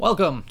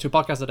Welcome to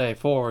Podcast a Day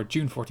for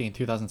June 14,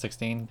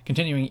 2016,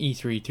 continuing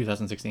E3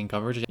 2016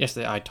 coverage.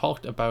 Yesterday I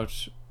talked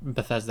about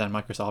Bethesda and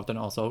Microsoft and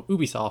also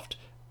Ubisoft,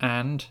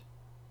 and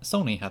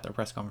Sony had their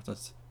press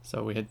conferences.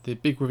 So we had the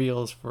big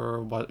reveals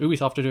for what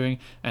Ubisoft are doing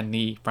and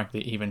the,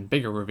 frankly, even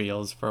bigger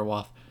reveals for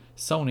what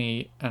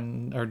Sony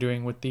are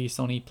doing with the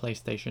Sony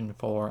PlayStation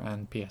 4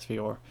 and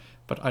PSVR.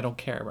 But I don't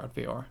care about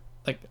VR.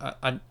 Like,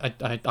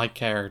 I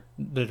care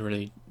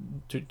literally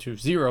to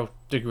 0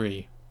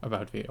 degree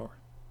about VR.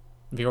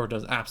 VR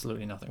does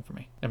absolutely nothing for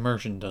me.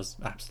 Immersion does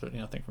absolutely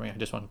nothing for me. I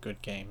just want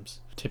good games.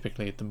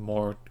 Typically, the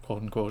more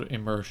quote-unquote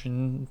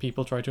immersion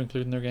people try to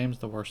include in their games,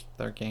 the worse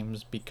their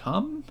games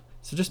become.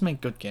 So just make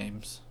good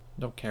games.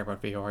 I don't care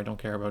about VR. I don't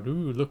care about,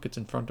 ooh, look, it's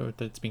in front of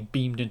it, it's being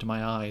beamed into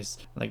my eyes.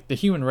 Like, the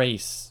human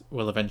race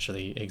will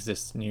eventually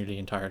exist nearly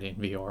entirely in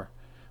VR.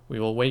 We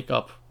will wake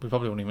up, we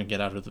probably won't even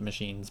get out of the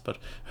machines, but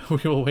we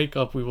will wake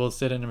up, we will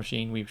sit in a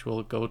machine, we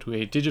will go to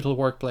a digital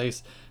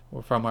workplace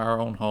from our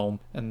own home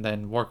and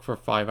then work for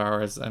 5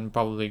 hours and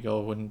probably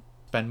go and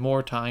spend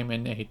more time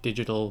in a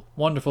digital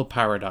wonderful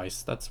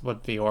paradise. That's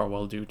what VR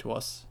will do to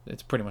us.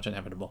 It's pretty much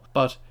inevitable.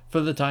 But for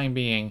the time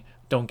being,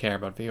 don't care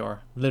about VR.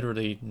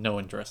 Literally no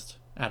interest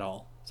at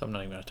all. So I'm not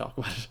even going to talk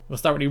about it. We'll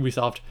start with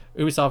Ubisoft.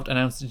 Ubisoft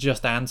announced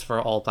Just Dance for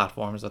all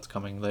platforms. That's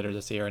coming later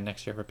this year and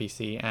next year for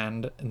PC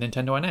and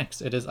Nintendo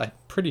NX. It is, I'm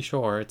pretty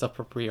sure, it's up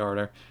for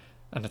pre-order.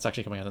 And it's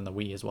actually coming out on the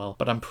Wii as well.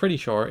 But I'm pretty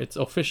sure it's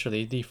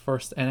officially the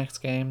first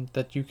NX game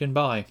that you can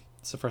buy.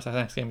 It's the first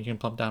NX game you can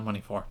plump down money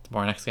for. It's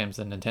more NX games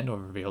than Nintendo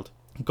have revealed.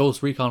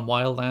 Ghost Recon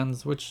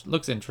Wildlands, which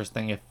looks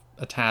interesting if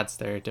a tad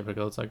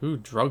stereotypical. It's like, ooh,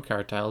 drug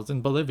cartels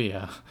in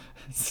Bolivia.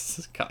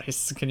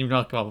 Guys, can you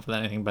not come up with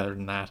anything better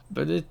than that?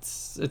 But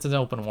it's an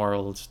open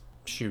world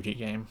shooty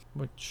game,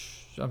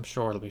 which I'm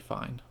sure it'll be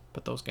fine.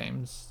 But those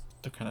games,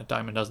 they're kind of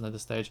dime a dozen at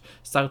this stage.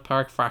 South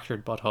Park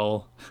Fractured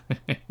Butthole.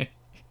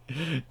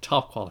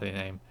 Top quality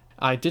name.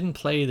 I didn't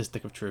play The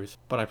Stick of Truth,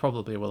 but I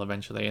probably will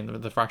eventually. And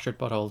the Fractured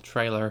Butthole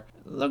trailer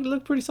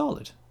looked pretty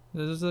solid.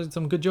 There's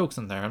some good jokes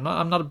in there.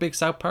 I'm not a big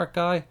South Park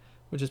guy,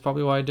 which is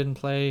probably why I didn't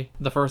play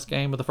the first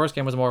game. But the first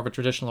game was more of a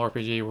traditional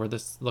RPG, where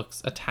this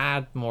looks a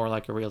tad more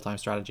like a real-time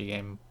strategy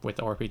game with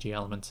RPG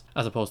elements,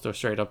 as opposed to a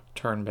straight-up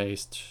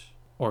turn-based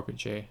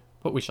RPG.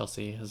 But we shall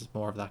see as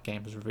more of that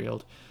game is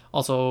revealed.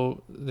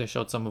 Also, they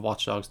showed some of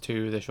Watch Dogs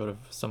 2. They showed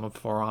some of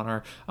For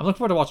Honor. I'm looking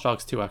forward to Watch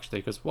Dogs 2, actually,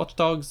 because Watch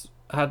Dogs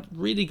had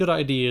really good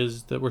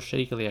ideas that were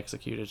shakily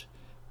executed.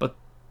 But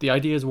the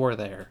ideas were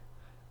there.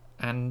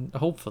 And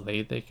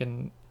hopefully they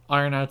can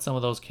iron out some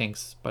of those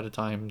kinks by the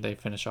time they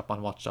finish up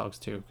on Watch Dogs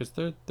 2.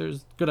 Because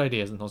there's good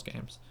ideas in those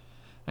games.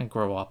 And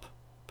grow up.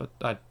 But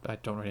I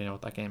don't really know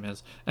what that game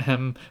is.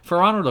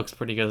 For Honor looks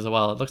pretty good as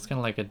well. It looks kind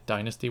of like a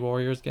Dynasty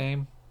Warriors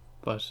game.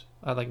 But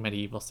I like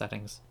medieval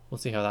settings. We'll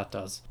see how that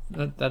does.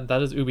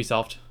 That is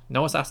Ubisoft.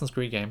 No Assassin's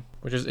Creed game,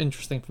 which is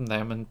interesting from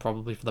them and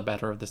probably for the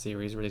better of the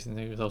series.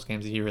 Releasing those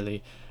games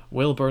yearly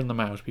will burn them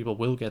out. People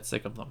will get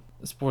sick of them.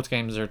 Sports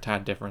games are a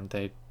tad different.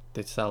 They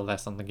sell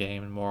less on the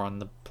game and more on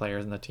the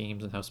players and the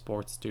teams and how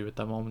sports do at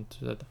the moment,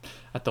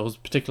 at those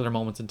particular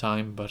moments in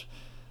time. But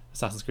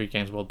Assassin's Creed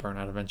games will burn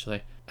out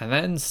eventually. And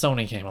then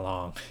Sony came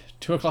along.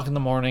 2 o'clock in the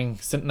morning,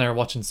 sitting there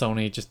watching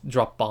Sony just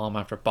drop bomb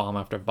after bomb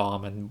after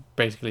bomb, and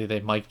basically they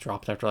mic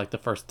dropped after like the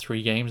first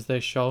 3 games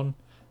they've shown,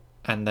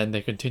 and then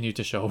they continued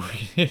to show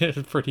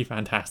pretty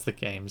fantastic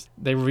games.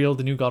 They revealed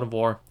the new God of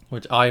War,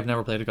 which I've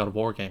never played a God of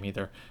War game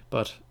either,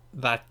 but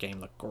that game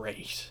looked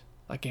great.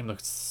 That game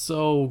looked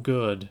so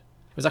good.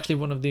 It was actually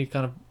one of the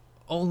kind of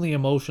only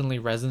emotionally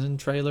resonant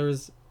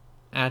trailers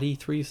at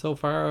E3 so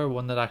far,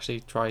 one that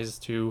actually tries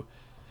to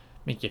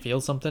make you feel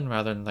something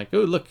rather than like, oh,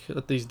 look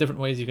at these different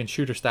ways you can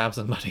shoot or stab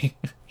somebody.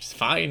 Which is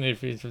fine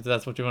if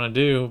that's what you want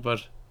to do,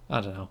 but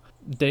I don't know.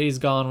 Days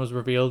Gone was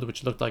revealed,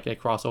 which looked like a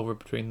crossover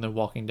between The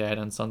Walking Dead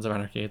and Sons of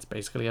Anarchy. It's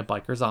basically a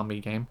biker zombie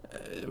game,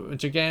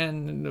 which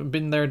again,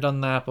 been there,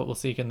 done that, but we'll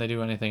see can they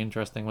do anything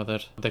interesting with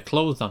it. They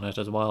closed on it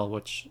as well,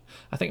 which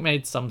I think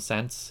made some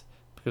sense,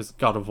 because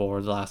God of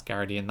War, The Last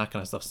Guardian, that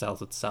kind of stuff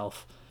sells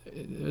itself.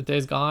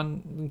 Days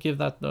Gone, give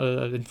that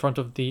in front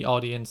of the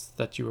audience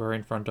that you were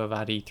in front of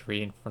at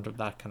E3, in front of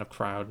that kind of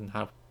crowd, and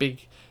how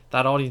big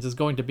that audience is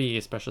going to be,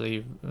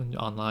 especially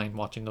online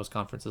watching those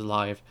conferences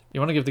live. You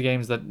want to give the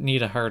games that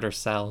need a harder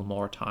sell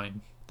more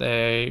time.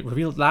 They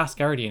revealed Last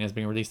Guardian is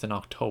being released in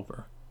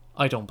October.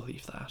 I don't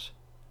believe that.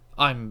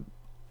 I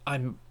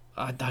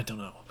don't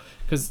know,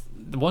 because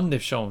the one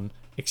they've shown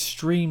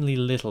extremely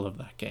little of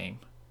that game.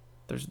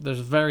 There's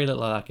very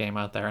little of that game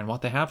out there, and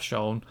what they have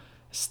shown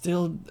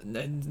still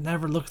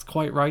never looks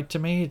quite right to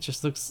me. It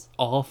just looks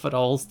off at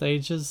all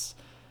stages,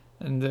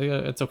 and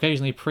it's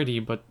occasionally pretty,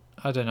 but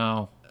I don't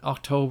know.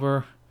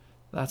 October,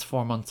 that's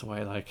 4 months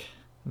away. Like,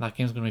 that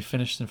game's gonna be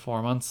finished in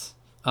 4 months.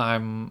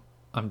 I'm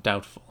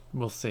doubtful.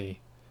 We'll see,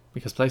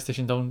 because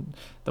PlayStation don't.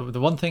 The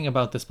one thing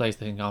about this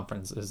PlayStation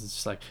conference is it's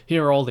just like,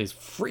 here are all these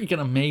freaking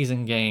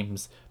amazing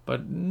games,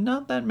 but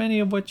not that many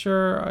of which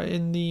are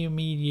in the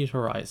immediate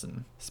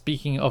horizon.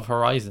 Speaking of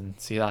Horizon,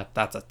 see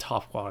that's a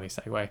top quality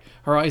segue.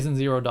 Horizon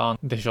Zero Dawn,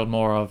 they showed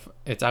more of.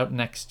 It's out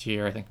next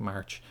year, I think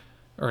March,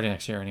 early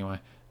next year anyway.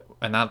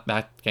 And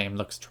that game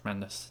looks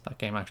tremendous. That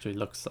game actually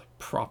looks like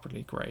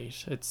properly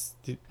great. It's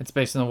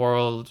based in a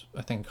world,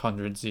 I think,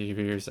 hundreds of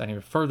years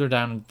anyway, further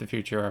down into the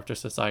future after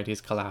society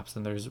has collapsed,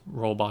 and there's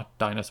robot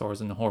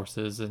dinosaurs and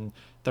horses, and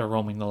they're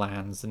roaming the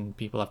lands, and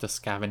people have to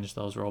scavenge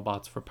those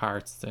robots for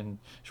parts and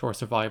ensure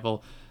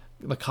survival.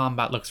 The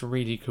combat looks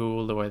really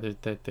cool, the way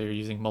that they're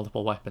using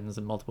multiple weapons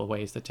and multiple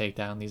ways to take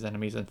down these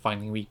enemies and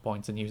finding weak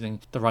points and using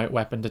the right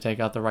weapon to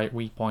take out the right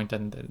weak point.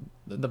 And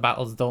the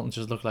battles don't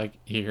just look like,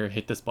 here,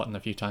 hit this button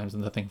a few times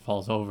and the thing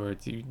falls over.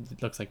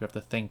 It looks like you have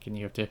to think and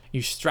you have to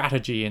use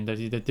strategy and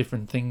the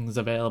different things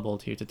available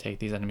to you to take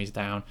these enemies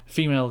down.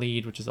 Female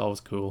lead, which is always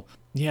cool.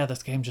 Yeah,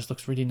 this game just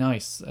looks really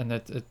nice, and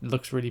it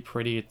looks really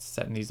pretty. It's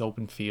set in these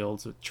open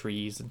fields with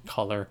trees and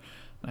colour.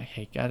 I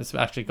hate it's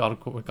actually God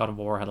of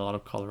War had a lot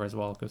of color as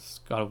well, because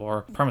God of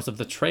War, premise of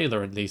the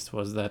trailer at least,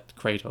 was that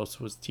Kratos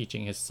was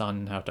teaching his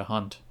son how to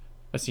hunt,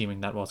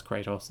 assuming that was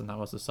Kratos and that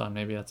was the son.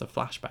 Maybe that's a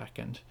flashback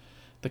and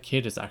the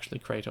kid is actually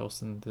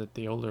Kratos and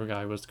the older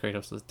guy was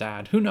Kratos'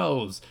 dad. Who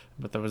knows?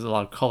 But there was a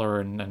lot of color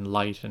and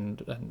light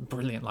and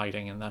brilliant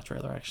lighting in that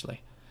trailer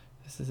actually.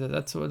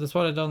 That's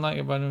what I don't like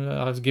about it.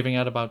 I was giving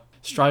out about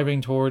striving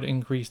toward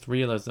increased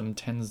realism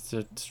tends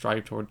to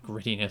strive toward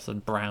grittiness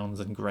and browns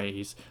and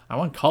greys. I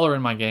want color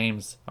in my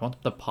games. I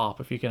want them to pop.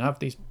 If you can have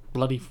these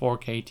bloody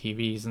 4K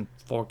TVs and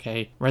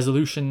 4K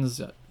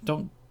resolutions,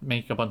 don't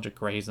make a bunch of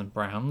greys and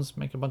browns.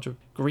 Make a bunch of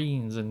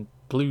greens and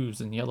blues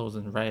and yellows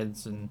and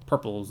reds and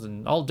purples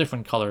and all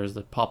different colors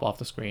that pop off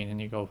the screen, and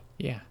you go,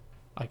 yeah,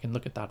 I can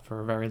look at that for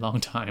a very long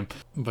time.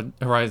 But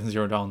Horizon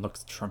Zero Dawn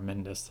looks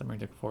tremendous. I'm really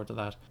looking forward to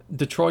that.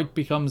 Detroit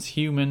Becomes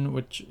Human,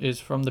 which is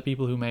from the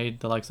people who made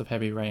the likes of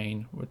Heavy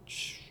Rain,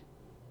 which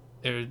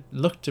it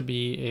looked to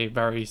be a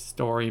very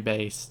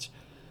story-based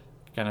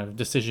kind of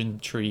decision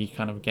tree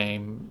kind of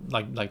game,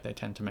 like they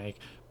tend to make.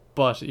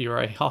 But you're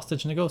a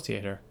hostage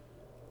negotiator.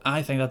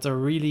 I think that's a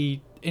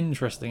really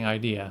interesting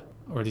idea.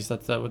 Or at least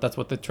that's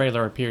what the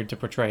trailer appeared to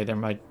portray. There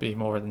might be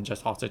more than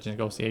just hostage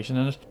negotiation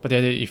in it. But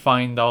then you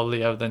find all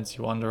the evidence,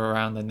 you wander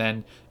around, and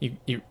then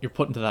you're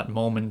put into that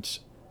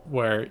moment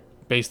where,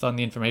 based on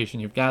the information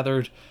you've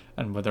gathered,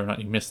 and whether or not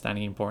you missed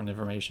any important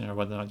information, or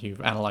whether or not you've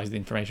analysed the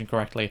information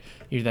correctly,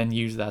 you then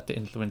use that to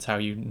influence how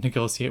you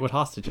negotiate with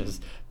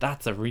hostages.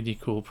 That's a really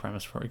cool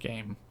premise for a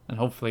game. And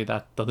hopefully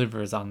that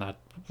delivers on that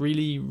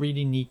really,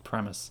 really neat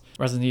premise.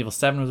 Resident Evil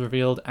 7 was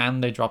revealed,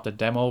 and they dropped a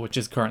demo, which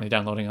is currently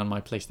downloading on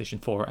my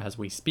PlayStation 4 as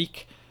we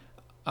speak.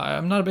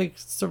 I'm not a big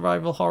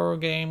survival horror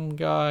game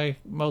guy,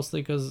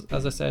 mostly because,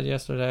 as I said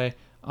yesterday,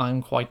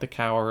 I'm quite the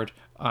coward.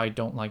 I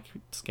don't like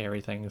scary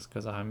things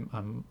because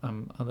I'm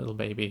a little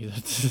baby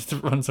that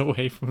runs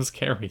away from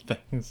scary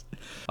things.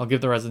 I'll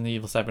give the Resident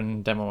Evil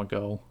 7 demo a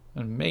go,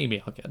 and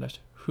maybe I'll get it.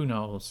 Who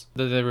knows?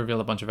 They reveal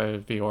a bunch of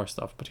VR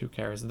stuff, but who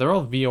cares? They're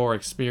all VR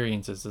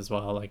experiences as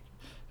well. Like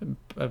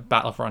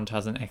Battlefront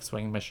has an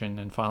X-Wing mission,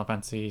 and Final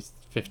Fantasy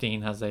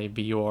 15 has a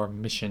VR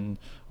mission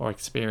or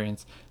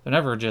experience. They're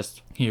never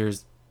just,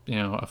 here's,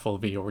 a full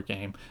VR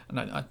game. And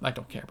I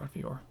don't care about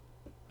VR.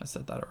 I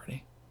said that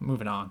already.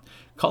 Moving on.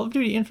 Call of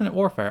Duty Infinite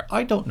Warfare.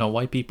 I don't know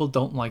why people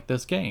don't like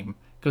this game.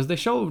 Because they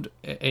showed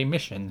a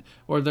mission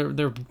where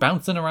they're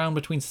bouncing around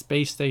between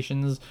space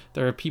stations.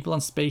 There are people on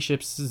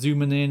spaceships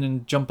zooming in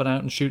and jumping out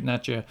and shooting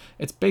at you.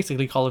 It's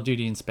basically Call of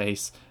Duty in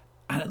space.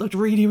 And it looked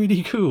really,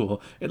 really cool.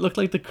 It looked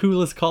like the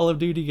coolest Call of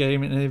Duty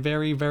game in a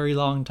very, very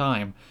long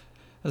time.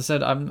 As I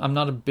said, I'm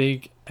not a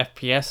big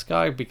FPS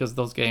guy because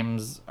those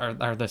games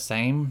are the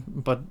same.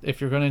 But if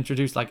you're going to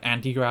introduce like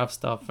anti-grav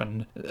stuff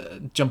and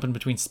jumping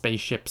between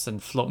spaceships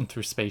and floating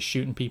through space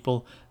shooting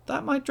people,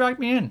 that might drag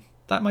me in.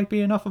 That might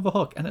be enough of a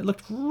hook. And it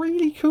looked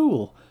really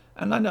cool.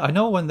 And I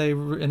know when they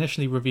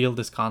initially revealed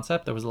this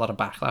concept, there was a lot of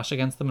backlash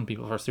against them and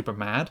people were super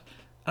mad.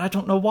 And I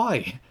don't know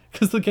why,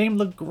 because the game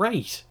looked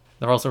great.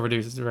 They're also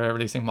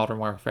releasing Modern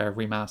Warfare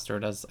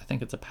Remastered as, I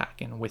think it's a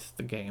pack-in with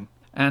the game.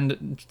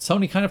 And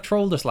Sony kind of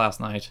trolled us last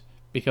night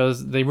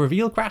because they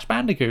revealed Crash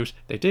Bandicoot.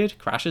 They did.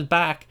 Crash is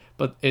back,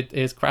 but it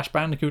is Crash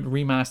Bandicoot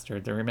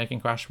Remastered. They're remaking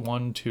Crash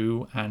 1,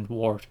 2, and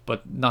Warped,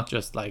 but not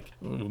just like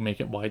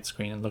make it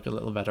widescreen and look a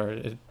little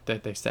better.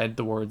 They said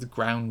the words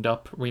ground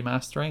up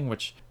remastering,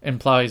 which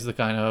implies the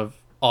kind of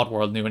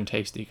Oddworld New and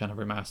Tasty kind of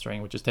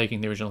remastering, which is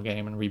taking the original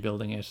game and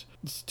rebuilding it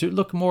to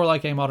look more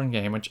like a modern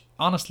game, which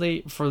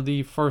honestly, for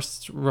the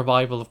first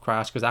revival of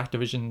Crash, because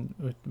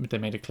Activision, they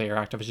made it clear,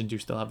 Activision do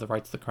still have the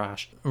rights to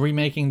Crash,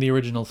 remaking the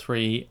original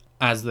 3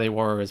 as they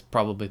were is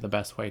probably the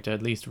best way to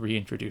at least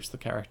reintroduce the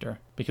character,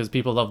 because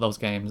people love those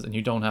games and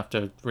you don't have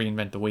to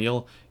reinvent the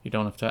wheel, you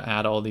don't have to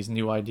add all these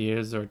new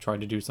ideas or try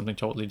to do something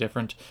totally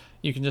different.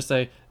 You can just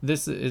say,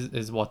 this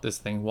is what this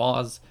thing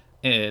was,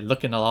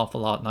 looking an awful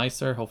lot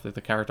nicer. Hopefully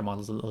the character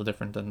model is a little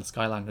different than the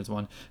Skylanders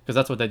one, because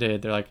that's what they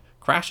did. They're like,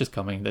 Crash is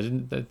coming.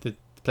 They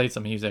played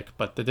some music,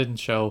 but they didn't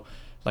show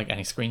like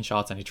any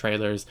screenshots, any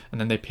trailers, and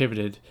then they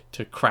pivoted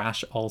to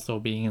Crash also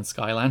being in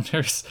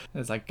Skylanders.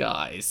 It's like,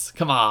 guys,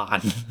 come on.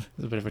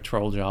 It's a bit of a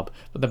troll job.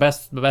 But the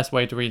best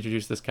way to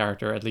reintroduce this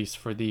character, at least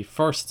for the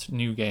first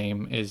new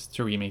game, is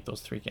to remake those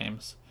 3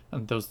 games.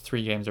 And those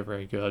 3 games are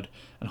very good.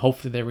 And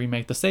hopefully they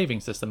remake the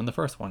saving system in the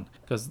first one,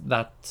 because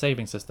that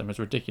saving system is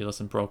ridiculous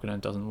and broken and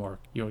doesn't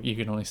work. You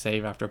can only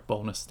save after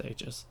bonus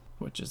stages,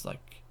 which is like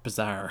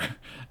bizarre.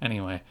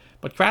 Anyway,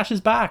 but Crash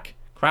is back.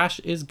 Crash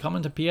is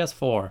coming to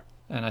PS4,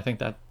 and I think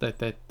that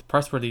the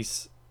press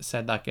release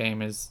said that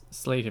game is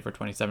slated for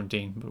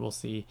 2017, but we'll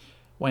see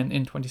when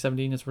in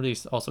 2017 it's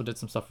released. Also did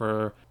some stuff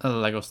for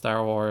Lego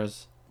Star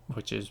Wars,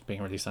 which is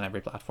being released on every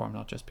platform,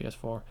 not just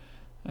PS4.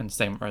 And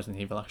same with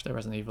Resident Evil, actually.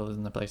 Resident Evil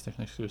isn't a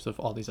PlayStation exclusive.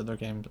 All these other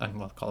games, and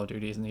well, Call of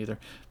Duty isn't either,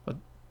 but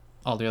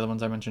all the other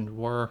ones I mentioned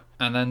were.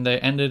 And then they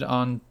ended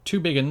on 2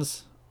 big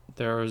uns.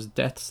 There's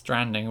Death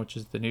Stranding, which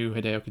is the new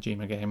Hideo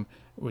Kojima game,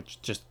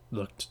 which just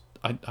looked,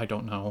 I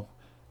don't know.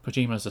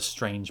 Kojima's a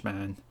strange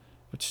man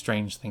with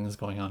strange things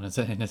going on in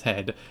his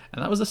head.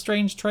 And that was a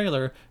strange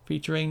trailer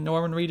featuring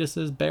Norman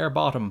Reedus' bare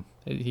bottom.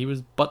 He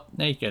was butt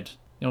naked.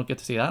 You don't get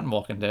to see that in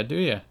Walking Dead, do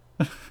you?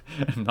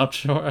 I'm not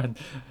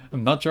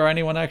sure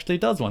anyone actually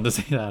does want to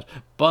see that,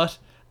 but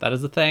that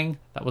is the thing.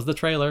 That was the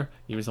trailer.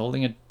 He was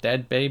holding a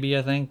dead baby,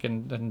 I think,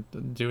 and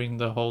doing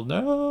the whole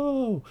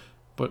no,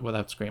 but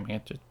without screaming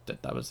it.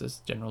 That was his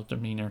general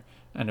demeanor,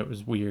 and it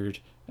was weird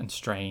and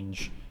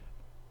strange,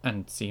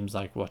 and seems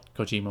like what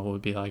Kojima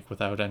would be like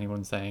without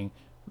anyone saying,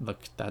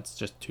 look, that's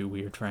just too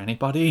weird for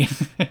anybody.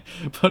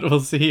 But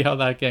we'll see how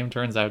that game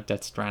turns out.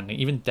 Death Stranding,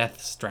 even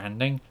Death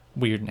Stranding.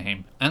 Weird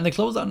name. And they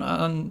closed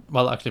on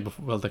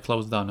they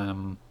closed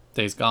on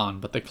Days Gone,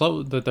 but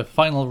the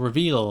final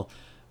reveal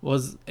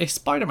was a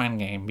Spider-Man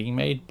game being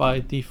made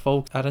by the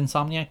folks at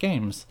Insomniac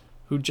Games,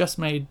 who just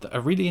made a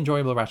really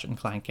enjoyable Ratchet &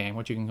 Clank game,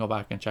 which you can go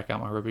back and check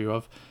out my review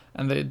of.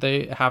 And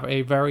they have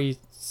a very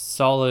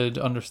solid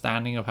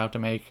understanding of how to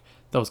make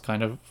those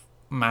kind of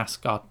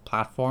mascot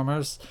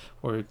platformers,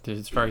 where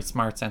there's very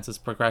smart senses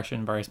of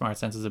progression, very smart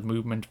senses of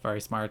movement, very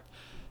smart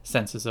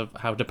senses of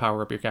how to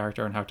power up your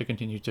character and how to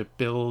continue to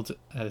build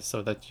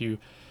so that you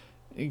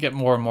get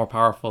more and more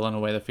powerful in a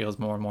way that feels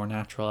more and more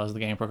natural as the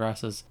game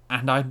progresses.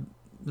 And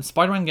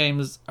Spider-Man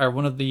games are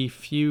one of the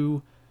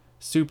few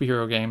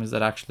superhero games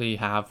that actually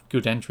have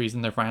good entries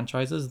in their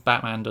franchises.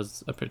 Batman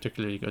does a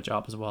particularly good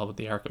job as well with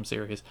the Arkham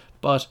series,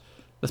 but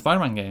the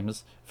Spider-Man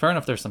games, fair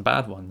enough, there's some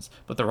bad ones,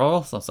 but there are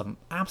also some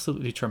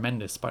absolutely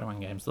tremendous Spider-Man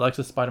games. The likes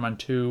of Spider-Man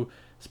 2,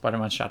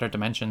 Spider-Man Shattered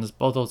Dimensions,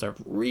 both those are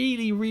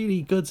really,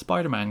 really good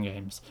Spider-Man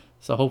games.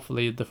 So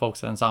hopefully the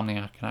folks at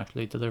Insomniac can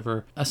actually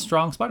deliver a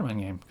strong Spider-Man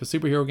game, because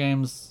superhero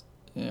games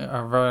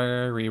are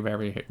very,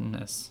 very hit and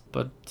miss.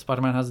 But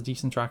Spider-Man has a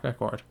decent track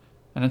record,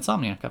 and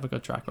Insomniac have a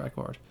good track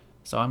record.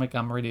 So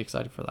I'm really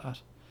excited for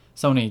that.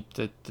 Sony,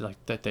 they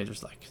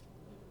just like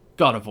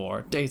God of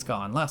War, Days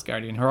Gone, Last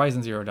Guardian,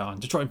 Horizon Zero Dawn,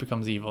 Detroit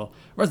Becomes Evil,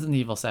 Resident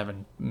Evil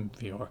 7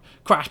 VR,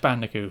 Crash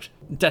Bandicoot,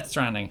 Death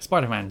Stranding,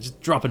 Spider-Man,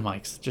 just dropping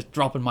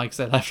mics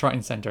at left, right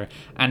and centre.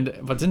 And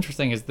what's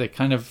interesting is they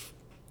kind of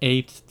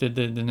aped the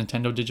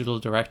Nintendo Digital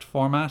Direct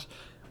format,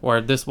 where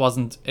this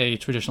wasn't a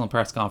traditional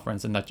press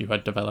conference in that you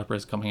had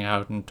developers coming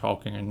out and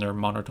talking in their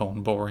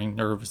monotone, boring,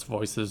 nervous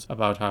voices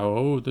about how,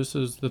 oh, this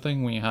is the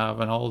thing we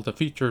have and all the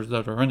features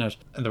that are in it.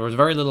 And there was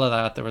very little of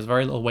that. There was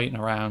very little waiting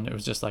around. It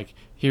was just like,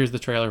 here's the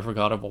trailer for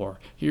God of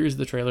War. Here's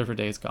the trailer for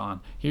Days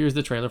Gone. Here's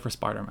the trailer for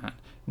Spider-Man.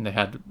 And they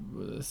had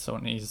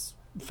Sony's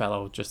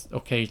fellow just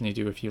occasionally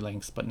do a few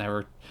links, but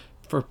never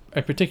for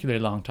a particularly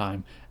long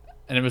time.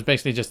 And it was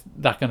basically just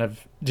that kind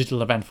of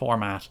digital event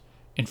format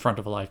in front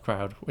of a live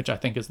crowd, which I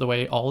think is the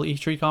way all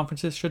E3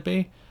 conferences should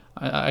be.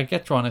 I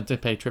get drawn to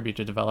pay tribute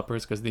to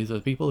developers because these are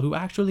the people who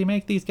actually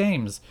make these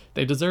games.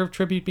 They deserve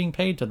tribute being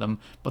paid to them,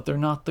 but they're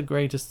not the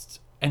greatest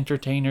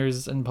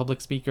entertainers and public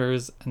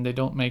speakers, and they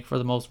don't make for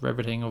the most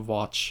riveting of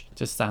watch.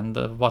 Just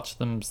watch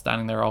them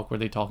standing there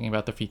awkwardly talking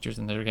about the features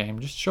in their game.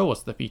 Just show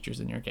us the features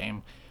in your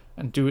game,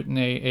 and do it in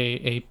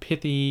a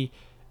pithy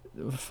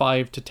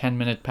 5 to 10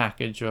 minute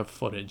package of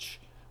footage.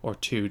 Or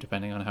 2,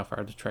 depending on how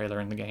far the trailer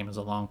in the game is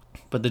along.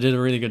 But they did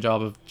a really good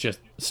job of just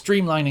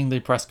streamlining the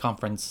press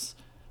conference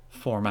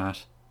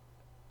format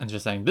and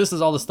just saying, this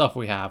is all the stuff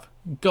we have.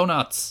 Go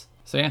nuts!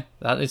 So yeah,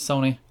 that is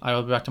Sony. I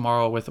will be back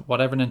tomorrow with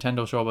whatever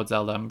Nintendo show about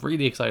Zelda. I'm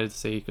really excited to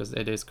see, because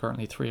it is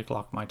currently 3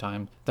 o'clock my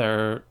time.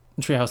 Their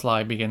Treehouse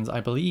Live begins,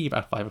 I believe,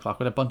 at 5 o'clock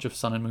with a bunch of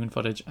Sun and Moon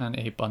footage and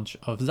a bunch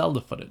of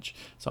Zelda footage.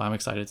 So I'm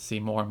excited to see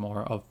more and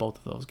more of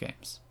both of those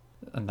games.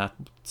 And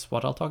that's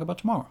what I'll talk about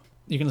tomorrow.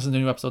 You can listen to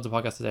new episodes of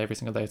podcasts today every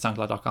single day at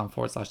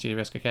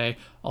soundcloud.com/GWSKK.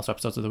 Also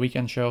episodes of The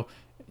Weekend Show.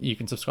 You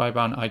can subscribe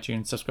on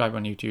iTunes, subscribe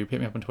on YouTube, hit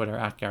me up on Twitter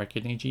at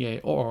GarrettKidney,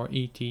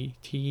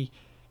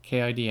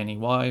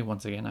 GarrettKidney.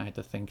 Once again, I had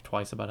to think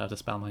twice about how to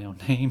spell my own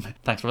name.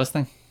 Thanks for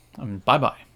listening, and bye-bye.